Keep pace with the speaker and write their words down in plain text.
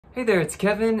Hey there, it's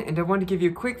Kevin, and I want to give you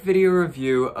a quick video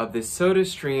review of this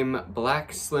SodaStream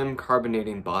Black Slim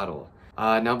Carbonating bottle.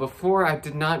 Now before, I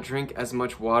did not drink as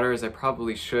much water as I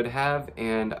probably should have,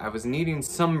 and I was needing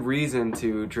some reason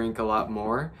to drink a lot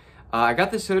more. I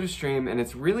got the SodaStream, and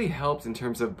it's really helped in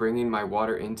terms of bringing my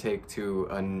water intake to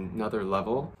another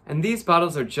level. And these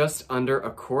bottles are just under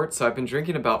a quart, so I've been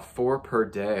drinking about 4 per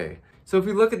day. So if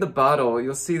we look at the bottle,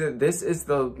 you'll see that this is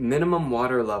the minimum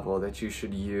water level that you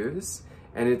should use,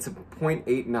 and it's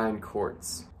 0.89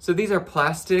 quarts. So these are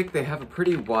plastic. They have a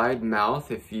pretty wide mouth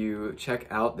if you check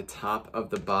out the top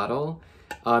of the bottle.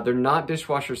 They're not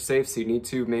dishwasher safe, so you need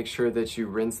to make sure that you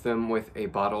rinse them with a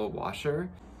bottle washer.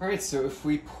 All right, so if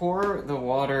we pour the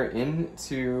water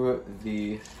into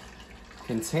the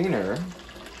container,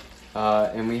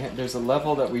 and there's a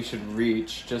level that we should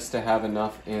reach just to have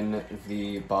enough in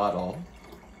the bottle,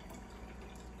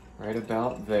 right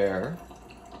about there.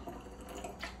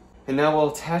 And now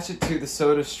we'll attach it to the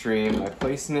SodaStream by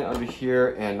placing it under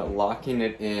here and locking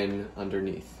it in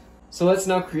underneath. So let's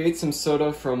now create some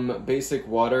soda from basic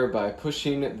water by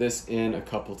pushing this in a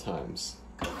couple times.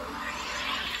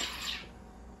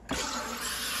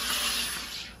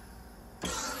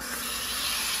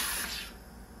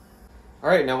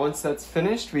 Alright, now once that's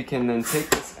finished, we can then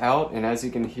take this out, and as you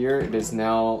can hear, it is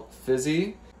now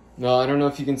fizzy. Now, I don't know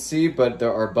if you can see, but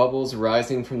there are bubbles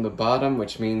rising from the bottom,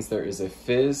 which means there is a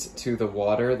fizz to the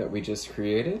water that we just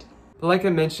created. But like I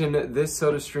mentioned, this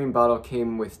SodaStream bottle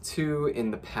came with 2 in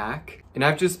the pack, and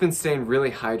I've just been staying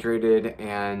really hydrated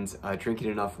and drinking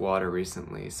enough water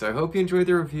recently. So I hope you enjoyed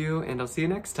the review, and I'll see you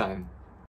next time.